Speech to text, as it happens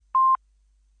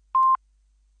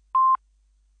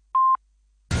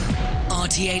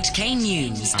RTHK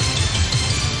News.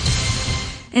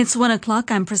 It's 1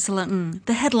 o'clock. I'm Priscilla Ng.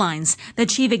 The headlines. The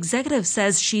chief executive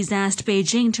says she's asked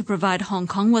Beijing to provide Hong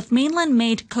Kong with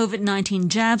mainland-made COVID-19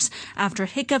 jabs after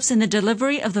hiccups in the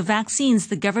delivery of the vaccines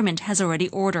the government has already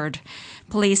ordered.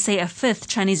 Police say a fifth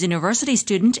Chinese university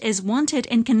student is wanted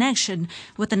in connection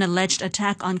with an alleged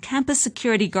attack on campus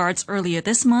security guards earlier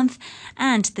this month,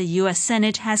 and the U.S.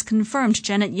 Senate has confirmed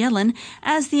Janet Yellen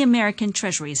as the American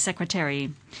Treasury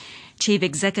Secretary. Chief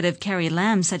Executive Carrie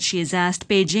Lam said she has asked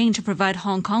Beijing to provide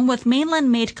Hong Kong with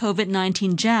mainland-made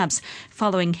COVID-19 jabs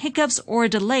following hiccups or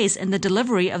delays in the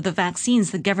delivery of the vaccines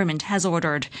the government has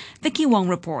ordered. Vicky Wong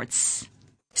reports.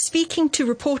 Speaking to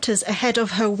reporters ahead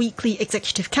of her weekly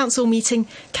Executive Council meeting,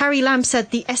 Carrie Lam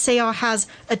said the SAR has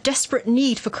a desperate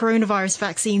need for coronavirus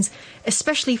vaccines,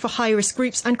 especially for high-risk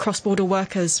groups and cross-border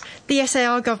workers. The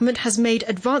SAR government has made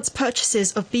advanced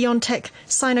purchases of BioNTech,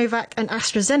 Sinovac and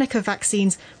AstraZeneca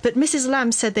vaccines, but Mrs.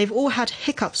 Lam said they've all had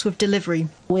hiccups with delivery.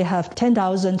 We have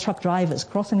 10,000 truck drivers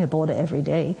crossing the border every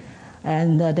day,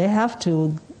 and they have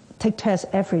to take tests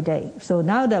every day. So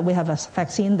now that we have a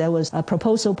vaccine, there was a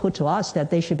proposal put to us that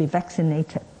they should be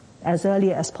vaccinated as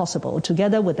early as possible,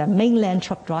 together with the mainland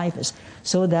truck drivers,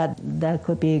 so that there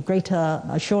could be greater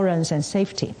assurance and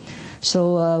safety.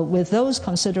 So with those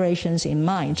considerations in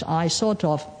mind, I sort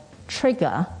of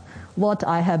trigger what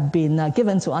I have been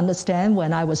given to understand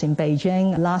when I was in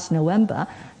Beijing last November,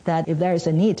 that if there is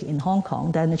a need in Hong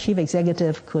Kong, then the chief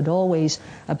executive could always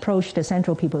approach the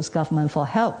Central People's Government for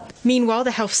help. Meanwhile,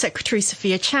 the Health Secretary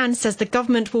Sophia Chan says the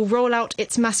government will roll out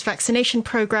its mass vaccination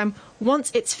programme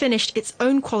once it's finished its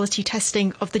own quality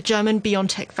testing of the German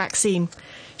BioNTech vaccine.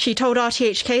 She told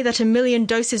RTHK that 1 million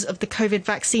doses of the COVID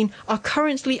vaccine are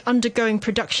currently undergoing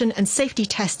production and safety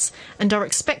tests and are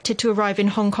expected to arrive in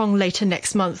Hong Kong later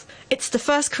next month. It's the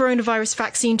first coronavirus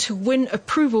vaccine to win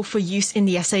approval for use in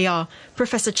the SAR.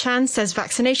 Professor Chan says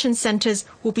vaccination centres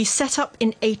will be set up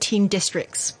in 18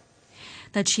 districts.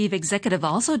 The chief executive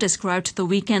also described the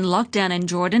weekend lockdown in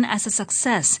Jordan as a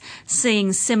success,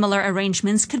 saying similar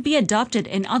arrangements could be adopted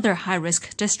in other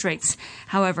high-risk districts.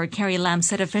 However, Carrie Lam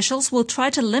said officials will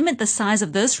try to limit the size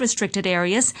of those restricted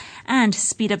areas and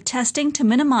speed up testing to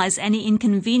minimize any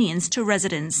inconvenience to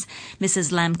residents.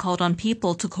 Mrs. Lam called on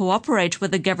people to cooperate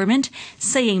with the government,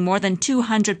 saying more than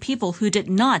 200 people who did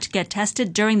not get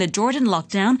tested during the Jordan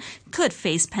lockdown could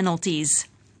face penalties.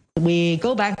 We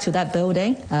go back to that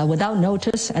building without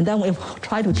notice, and then we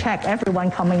try to check everyone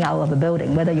coming out of the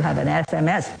building, whether you have an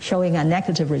SMS showing a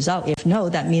negative result. If no,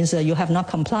 that means you have not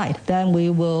complied. Then we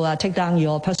will take down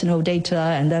your personal data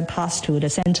and then pass to the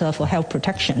Center for Health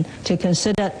Protection to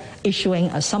consider issuing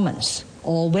a summons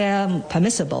or, where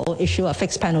permissible, issue a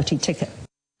fixed penalty ticket.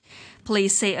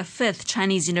 Police say a fifth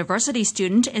Chinese university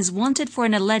student is wanted for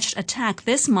an alleged attack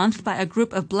this month by a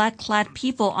group of black-clad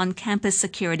people on campus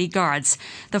security guards.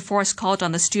 The force called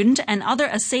on the student and other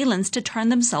assailants to turn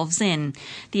themselves in.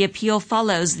 The appeal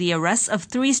follows the arrests of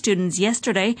 3 students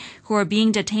yesterday who are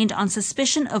being detained on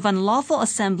suspicion of unlawful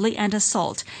assembly and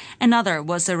assault. Another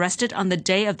was arrested on the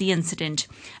day of the incident.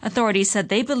 Authorities said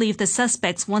they believe the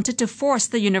suspects wanted to force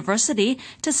the university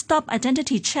to stop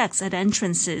identity checks at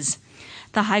entrances.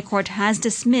 The High Court has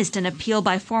dismissed an appeal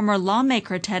by former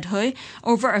lawmaker Ted Hui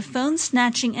over a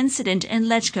phone-snatching incident in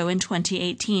Lechco in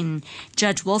 2018.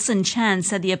 Judge Wilson Chan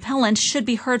said the appellant should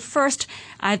be heard first,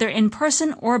 either in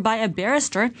person or by a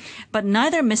barrister, but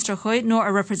neither Mr. Hui nor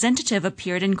a representative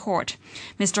appeared in court.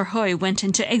 Mr. Hui went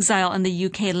into exile in the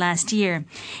UK last year.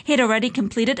 He had already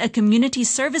completed a community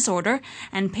service order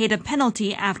and paid a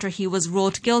penalty after he was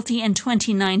ruled guilty in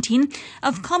 2019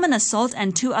 of common assault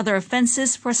and 2 other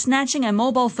offences for snatching a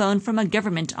mobile phone from a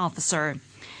government officer.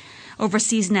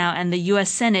 Overseas now, and the U.S.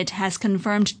 Senate has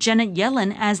confirmed Janet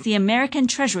Yellen as the American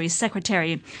Treasury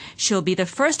Secretary. She'll be the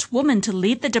first woman to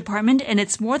lead the department in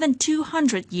its more than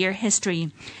 200-year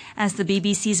history. As the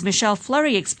BBC's Michelle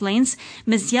Fleury explains,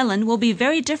 Ms. Yellen will be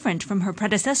very different from her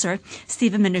predecessor,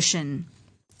 Steven Mnuchin.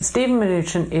 Steven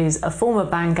Mnuchin is a former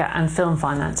banker and film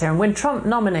financier, and when Trump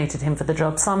nominated him for the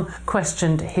job, some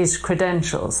questioned his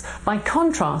credentials. By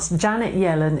contrast, Janet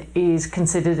Yellen is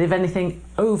considered, if anything,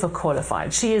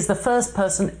 overqualified. She is the first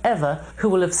person ever who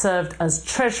will have served as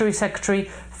Treasury Secretary,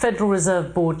 Federal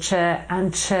Reserve Board Chair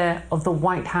and Chair of the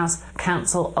White House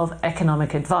Council of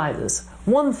Economic Advisers.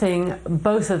 One thing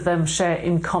both of them share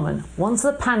in common: once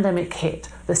the pandemic hit,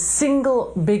 the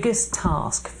single biggest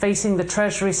task facing the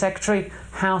Treasury Secretary,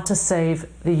 how to save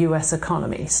the US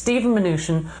economy. Steven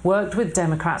Mnuchin worked with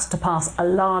Democrats to pass a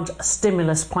large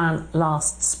stimulus plan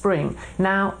last spring.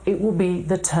 Now it will be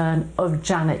the turn of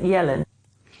Janet Yellen.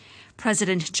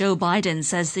 President Joe Biden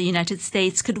says the United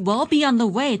States could well be on the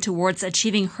way towards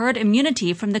achieving herd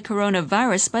immunity from the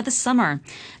coronavirus by the summer.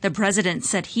 The president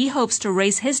said he hopes to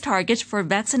raise his target for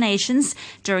vaccinations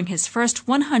during his first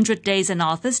 100 days in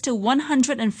office to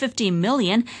 150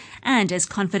 million and is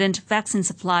confident vaccine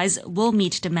supplies will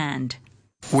meet demand.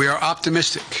 We are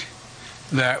optimistic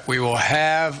that we will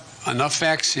have enough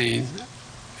vaccine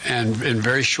and in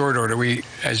very short order.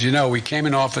 As you know, we came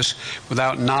in office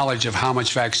without knowledge of how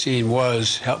much vaccine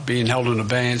was being held in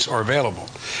abeyance or available.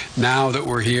 Now that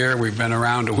we're here, we've been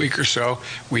around a week or so,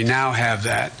 we now have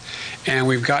that. And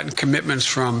we've gotten commitments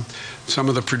from some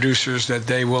of the producers that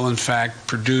they will, in fact,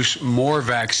 produce more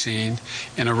vaccine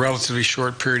in a relatively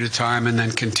short period of time and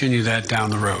then continue that down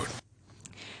the road.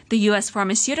 The U.S.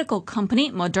 pharmaceutical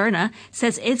company Moderna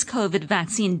says its COVID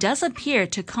vaccine does appear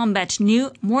to combat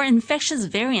new, more infectious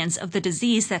variants of the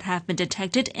disease that have been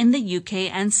detected in the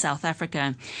UK and South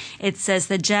Africa. It says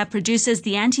the jab produces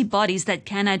the antibodies that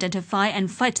can identify and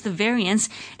fight the variants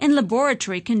in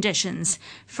laboratory conditions.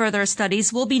 Further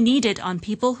studies will be needed on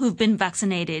people who've been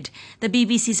vaccinated. The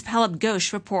BBC's Palab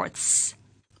Ghosh reports.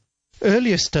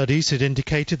 Earlier studies had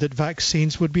indicated that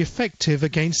vaccines would be effective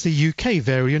against the UK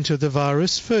variant of the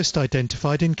virus first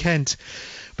identified in Kent.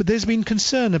 But there's been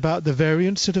concern about the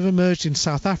variants that have emerged in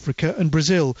South Africa and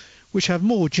Brazil, which have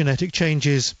more genetic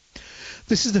changes.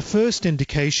 This is the first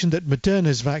indication that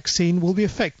Moderna's vaccine will be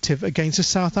effective against the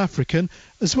South African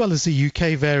as well as the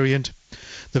UK variant.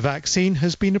 The vaccine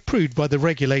has been approved by the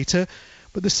regulator,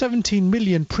 but the 17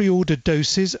 million pre-ordered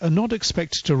doses are not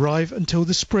expected to arrive until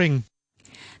the spring.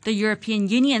 The European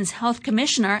Union's Health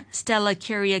Commissioner, Stella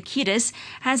Kyriakides,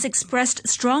 has expressed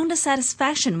strong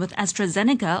dissatisfaction with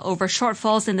AstraZeneca over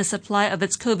shortfalls in the supply of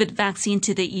its COVID vaccine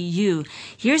to the EU.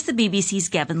 Here's the BBC's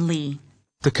Gavin Lee.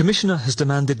 The Commissioner has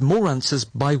demanded more answers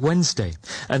by Wednesday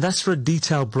and asked for a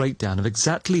detailed breakdown of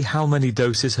exactly how many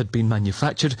doses had been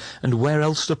manufactured and where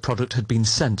else the product had been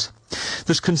sent.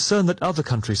 There's concern that other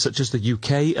countries such as the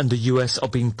UK and the US are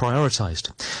being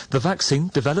prioritised. The vaccine,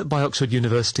 developed by Oxford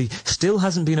University, still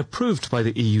hasn't been approved by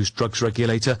the EU's drugs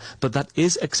regulator, but that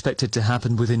is expected to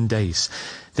happen within days.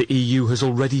 The EU has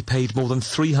already paid more than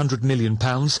 £300 million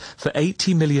for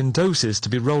 80 million doses to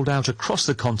be rolled out across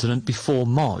the continent before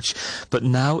March, but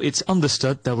now it's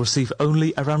understood they'll receive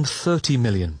only around 30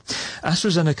 million.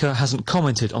 AstraZeneca hasn't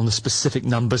commented on the specific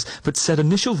numbers, but said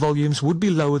initial volumes would be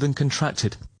lower than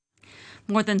contracted.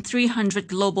 More than 300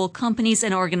 global companies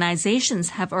and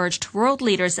organizations have urged world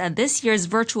leaders at this year's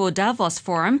virtual Davos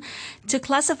Forum to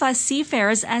classify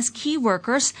seafarers as key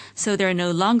workers so they're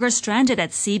no longer stranded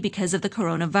at sea because of the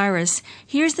coronavirus.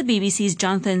 Here's the BBC's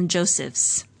Jonathan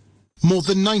Josephs. More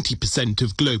than 90%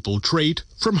 of global trade,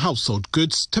 from household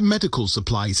goods to medical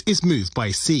supplies, is moved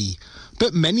by sea.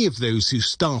 But many of those who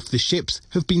staff the ships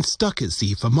have been stuck at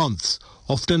sea for months,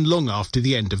 often long after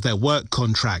the end of their work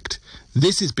contract.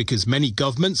 This is because many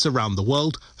governments around the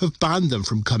world have banned them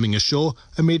from coming ashore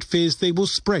amid fears they will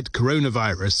spread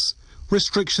coronavirus.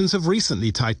 Restrictions have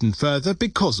recently tightened further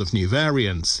because of new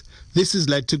variants. This has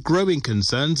led to growing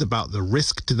concerns about the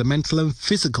risk to the mental and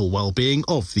physical well-being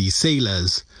of these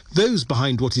sailors. Those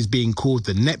behind what is being called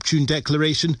the Neptune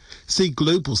Declaration say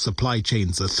global supply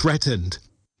chains are threatened.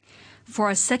 For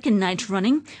a second night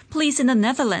running, police in the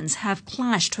Netherlands have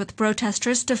clashed with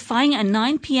protesters defying a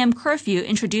 9 p.m. curfew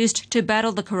introduced to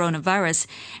battle the coronavirus.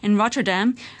 In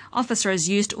Rotterdam, officers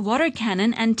used water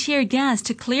cannon and tear gas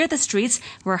to clear the streets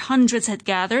where hundreds had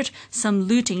gathered, some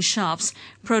looting shops.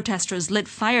 Protesters lit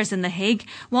fires in The Hague,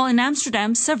 while in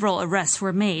Amsterdam several arrests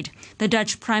were made. The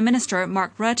Dutch Prime Minister,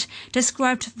 Mark Rutte,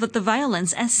 described the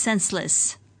violence as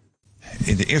senseless.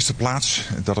 In de eerste plaats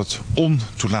dat het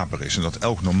ontoelaatbaar is en dat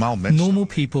elk normaal mens... Normal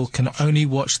people can only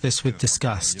watch this with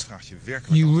disgust.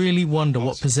 You really wonder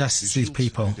what possesses these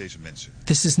people.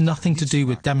 This is nothing to do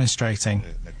with demonstrating.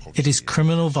 It is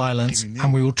criminal violence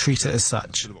and we will treat it as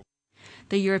such.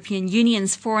 The European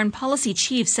Union's foreign policy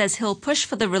chief says he'll push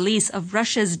for the release of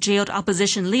Russia's jailed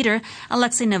opposition leader,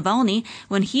 Alexei Navalny,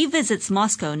 when he visits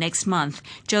Moscow next month.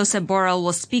 Josep Borrell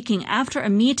was speaking after a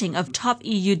meeting of top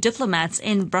EU diplomats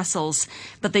in Brussels.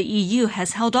 But the EU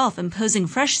has held off imposing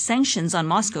fresh sanctions on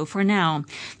Moscow for now.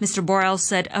 Mr. Borrell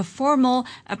said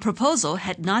a proposal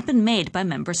had not been made by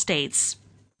member states.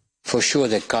 For sure,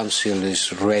 the Council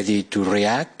is ready to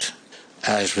react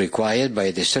as required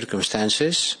by the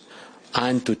circumstances,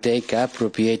 and to take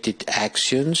appropriate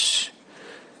actions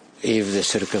if the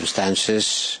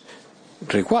circumstances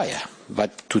require.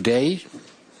 But today,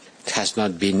 there has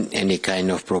not been any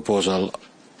kind of proposal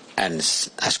and,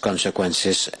 as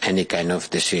consequences, any kind of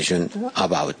decision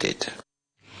about it.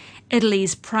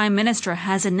 Italy's prime minister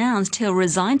has announced he'll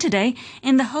resign today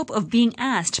in the hope of being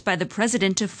asked by the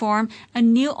president to form a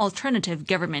new alternative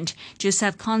government.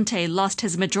 Giuseppe Conte lost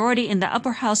his majority in the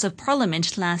upper house of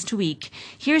parliament last week.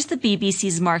 Here's the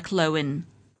BBC's Mark Lowen.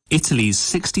 Italy's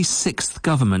 66th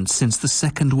government since the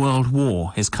Second World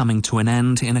War is coming to an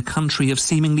end in a country of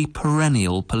seemingly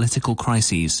perennial political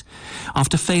crises.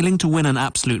 After failing to win an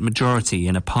absolute majority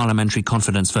in a parliamentary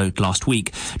confidence vote last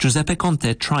week, Giuseppe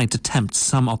Conte tried to tempt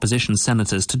some opposition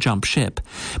senators to jump ship,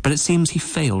 but it seems he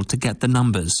failed to get the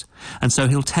numbers. And so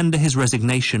he'll tender his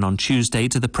resignation on Tuesday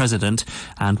to the president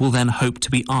and will then hope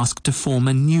to be asked to form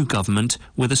a new government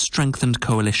with a strengthened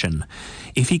coalition.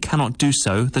 If he cannot do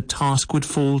so, the task would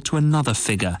fall to another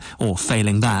figure, or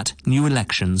failing that, new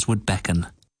elections would beckon.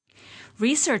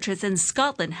 Researchers in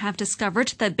Scotland have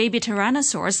discovered that baby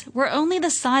tyrannosaurs were only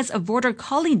the size of border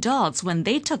collie dogs when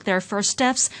they took their first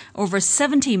steps over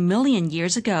 70 million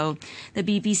years ago. The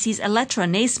BBC's Electra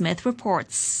Naismith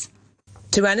reports.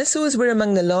 Tyrannosaurs were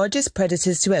among the largest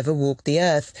predators to ever walk the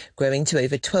earth, growing to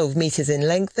over 12 metres in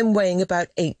length and weighing about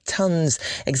 8 tonnes.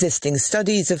 Existing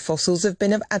studies of fossils have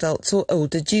been of adults or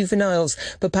older juveniles,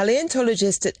 but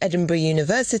paleontologists at Edinburgh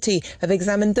University have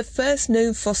examined the first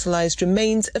known fossilised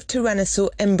remains of tyrannosaur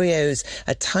embryos,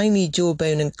 a tiny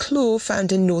jawbone and claw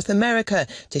found in North America,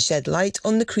 to shed light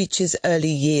on the creature's early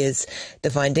years. The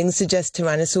findings suggest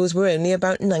tyrannosaurs were only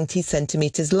about 90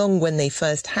 centimetres long when they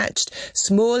first hatched,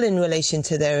 small in relation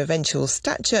to their eventual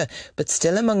stature, but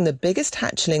still among the biggest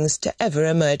hatchlings to ever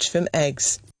emerge from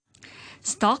eggs.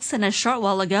 Stocks in a short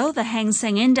while ago, the Hang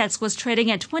Seng Index was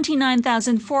trading at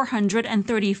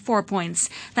 29,434 points.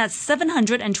 That's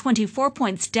 724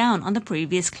 points down on the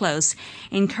previous close.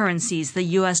 In currencies, the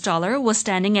US dollar was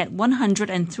standing at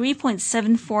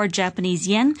 103.74 Japanese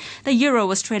yen, the euro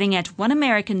was trading at 1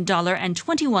 American dollar and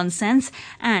 21 cents,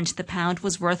 and the pound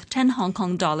was worth 10 Hong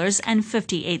Kong dollars and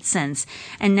 58 cents.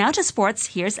 And now to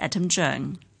sports, here's Etam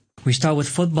Jung. We start with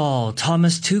football.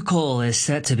 Thomas Tuchel is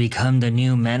set to become the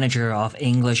new manager of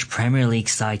English Premier League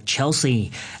side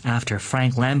Chelsea after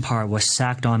Frank Lampard was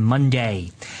sacked on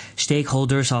Monday.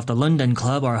 Stakeholders of the London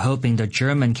club are hoping the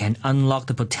German can unlock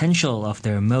the potential of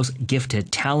their most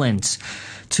gifted talents.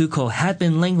 Tuchel had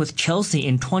been linked with Chelsea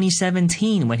in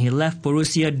 2017 when he left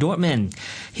Borussia Dortmund.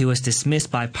 He was dismissed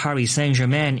by Paris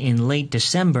Saint-Germain in late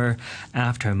December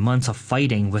after months of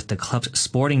fighting with the club's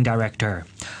sporting director.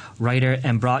 Writer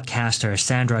and broadcaster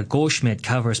Sandra Goldschmidt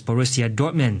covers Borussia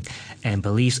Dortmund and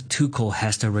believes Tuchel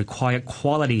has the required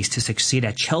qualities to succeed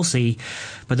at Chelsea,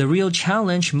 but the real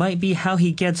challenge might be how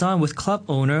he gets on with club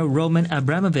owner Roman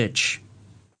Abramovich.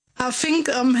 I think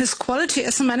his quality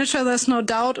as a manager, there's no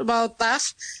doubt about that,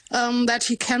 that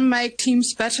he can make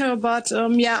teams better. But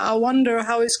I wonder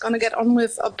how he's going to get on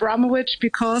with Abramovich,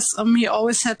 because he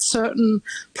always had certain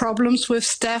problems with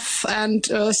staff and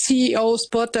CEO,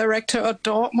 sport director at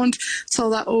Dortmund. So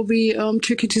that will be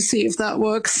tricky to see if that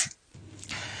works.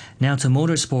 Now to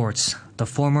motorsports. The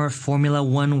former Formula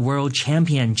One world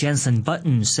champion Jenson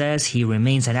Button says he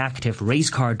remains an active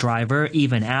race car driver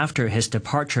even after his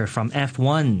departure from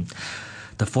F1.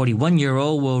 The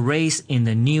 41-year-old will race in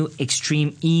the new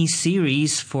Extreme E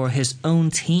series for his own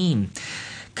team.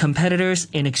 Competitors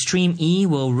in Extreme E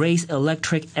will race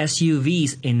electric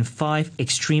SUVs in 5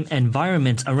 extreme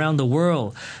environments around the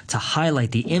world to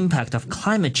highlight the impact of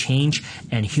climate change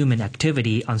and human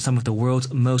activity on some of the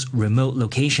world's most remote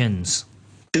locations.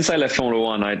 Since I left Formula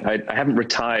One, I haven't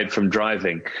retired from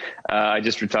driving. I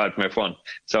just retired from F1.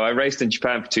 So I raced in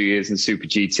Japan for 2 years in Super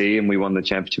GT, and we won the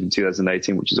championship in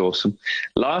 2018, which is awesome.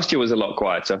 Last year was a lot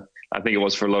quieter. I think it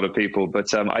was for a lot of people.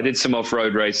 But I did some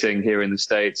off-road racing here in the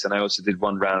States, and I also did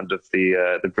one round of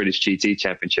the British GT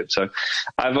Championship. So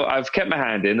I've kept my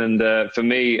hand in, and for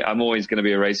me, I'm always going to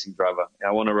be a racing driver.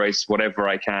 I want to race whatever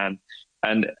I can,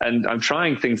 and I'm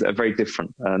trying things that are very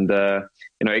different. And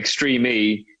Extreme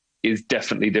E is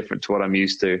definitely different to what I'm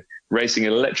used to. Racing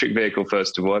an electric vehicle,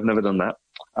 first of all, I've never done that,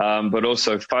 but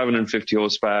also 550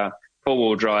 horsepower,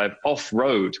 four-wheel drive,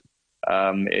 off-road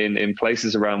in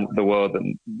places around the world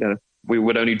that we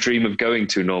would only dream of going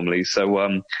to normally.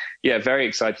 So, very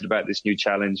excited about this new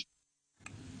challenge.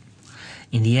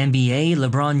 In the NBA,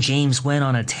 LeBron James went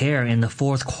on a tear in the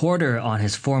fourth quarter on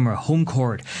his former home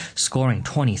court, scoring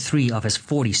 23 of his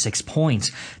 46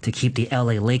 points to keep the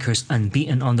LA Lakers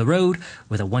unbeaten on the road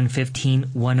with a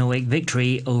 115-108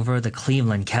 victory over the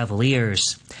Cleveland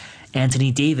Cavaliers.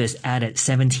 Anthony Davis added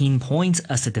 17 points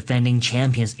as the defending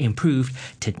champions improved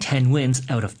to 10 wins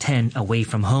out of 10 away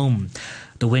from home.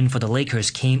 The win for the Lakers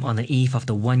came on the eve of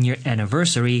the one-year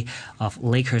anniversary of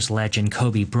Lakers legend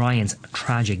Kobe Bryant's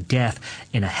tragic death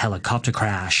in a helicopter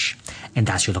crash. And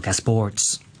that's your look at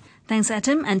sports. Thanks,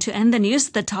 Etim. And to end the news,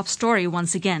 the top story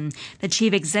once again. The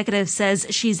chief executive says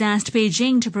she's asked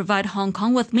Beijing to provide Hong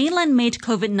Kong with mainland-made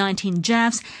COVID-19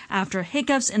 jabs after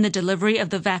hiccups in the delivery of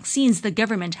the vaccines the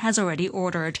government has already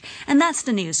ordered. And that's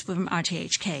the news from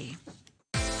RTHK.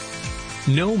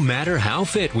 No matter how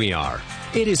fit we are,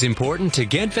 it is important to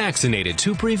get vaccinated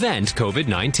to prevent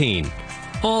COVID-19.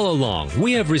 All along,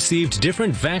 we have received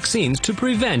different vaccines to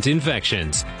prevent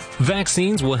infections.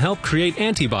 Vaccines will help create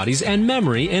antibodies and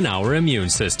memory in our immune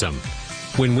system.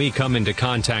 When we come into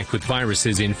contact with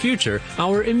viruses in future,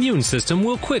 our immune system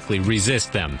will quickly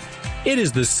resist them. It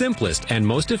is the simplest and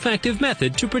most effective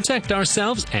method to protect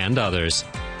ourselves and others.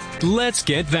 Let's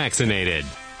get vaccinated.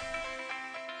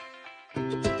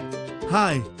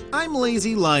 Hi, I'm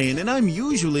Lazy Lion and I'm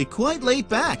usually quite laid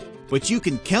back. But you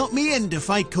can count me in to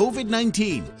fight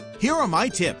COVID-19. Here are my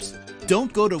tips.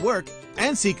 Don't go to work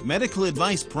and seek medical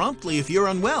advice promptly if you're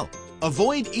unwell.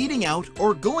 Avoid eating out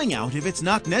or going out if it's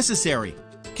not necessary.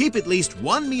 Keep at least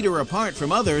 1 meter apart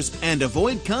from others and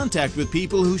avoid contact with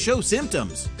people who show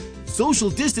symptoms. Social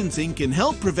distancing can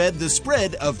help prevent the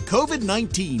spread of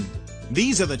COVID-19.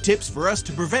 These are the tips for us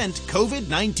to prevent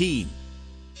COVID-19.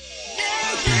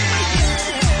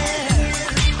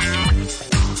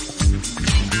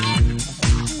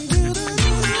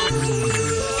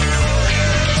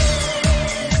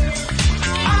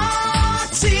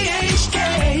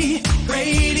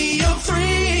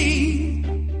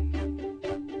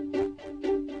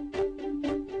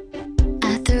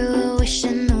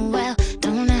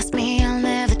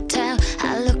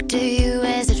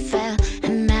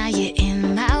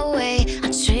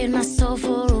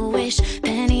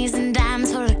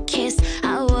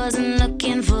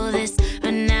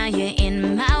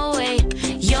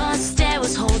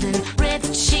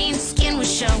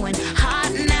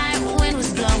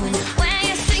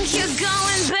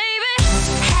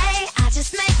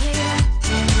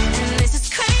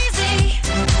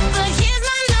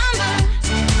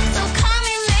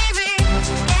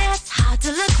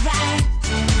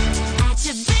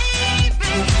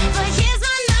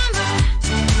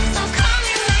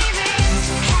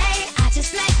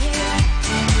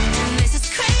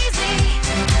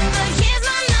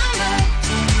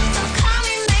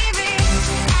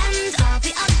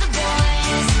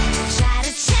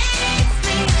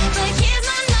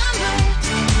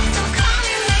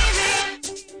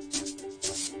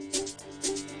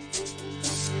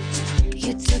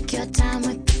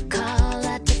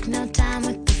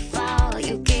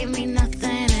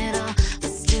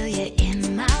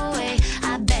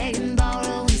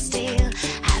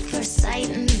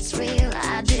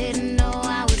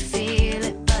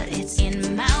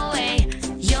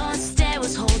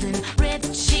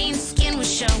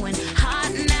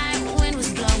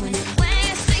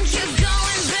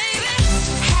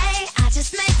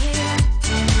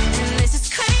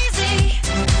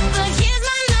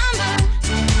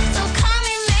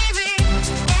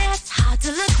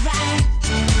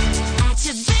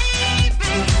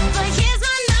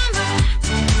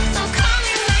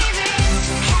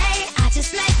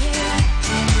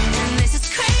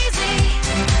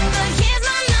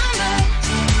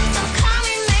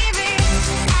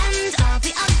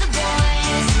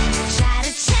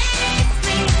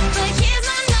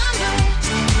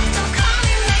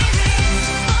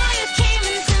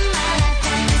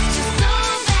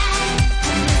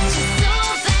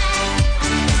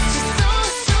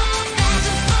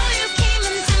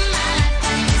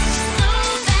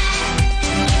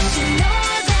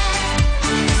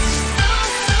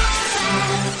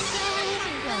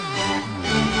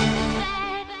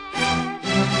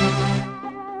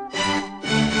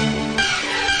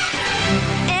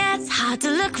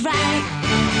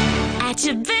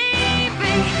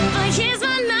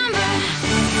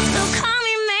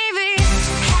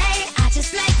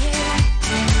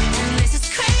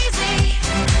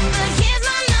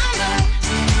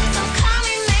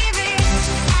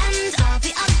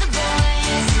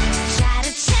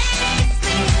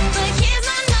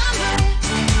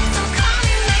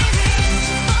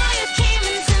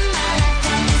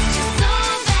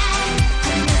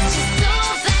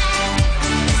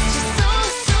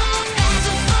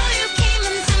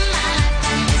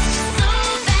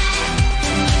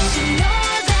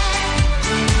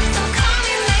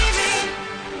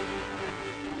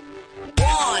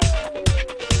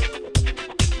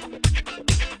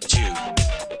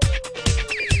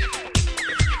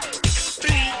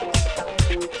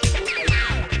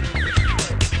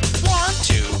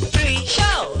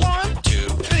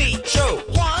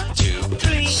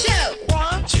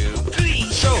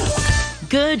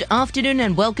 Good afternoon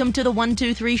and welcome to the 1,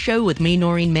 2, 3 show with me,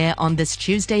 Noreen Mayer, on this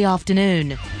Tuesday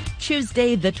afternoon.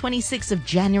 Tuesday, the 26th of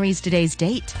January is today's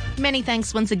date. Many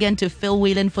thanks once again to Phil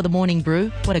Whelan for the Morning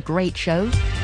Brew. What a great show.